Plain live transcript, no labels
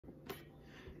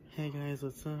Hey guys,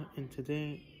 what's up? And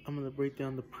today I'm gonna break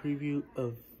down the preview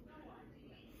of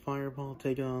Firebaugh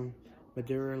taking on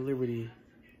Madera Liberty.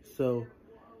 So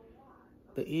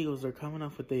the Eagles are coming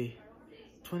off with a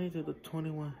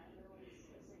 20-21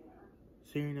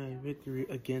 Series 9 victory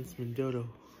against Madera,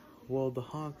 while the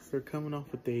Hawks are coming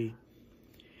off with a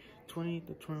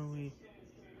 20-20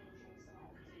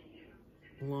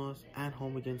 loss at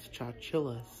home against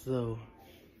Chowchilla. So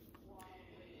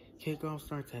kickoff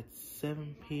starts at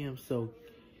 7 p.m. So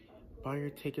buy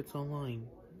your tickets online.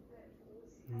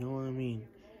 You know what I mean?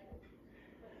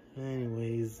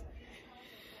 Anyways,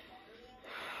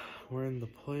 we're in the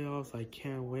playoffs. I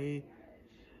can't wait.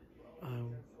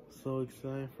 I'm so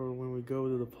excited for when we go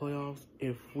to the playoffs.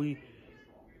 If we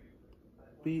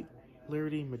beat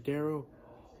Liberty, Madera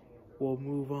will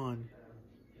move on.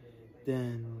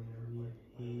 Then,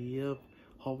 yep.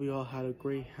 Hope you all had a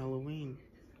great Halloween.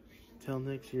 Till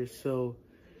next year. So,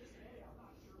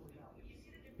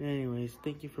 anyways,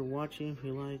 thank you for watching. If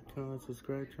you like, comment,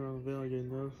 subscribe, turn on the bell, get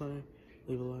notified.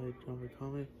 Leave a like, drop a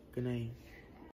comment. Good night.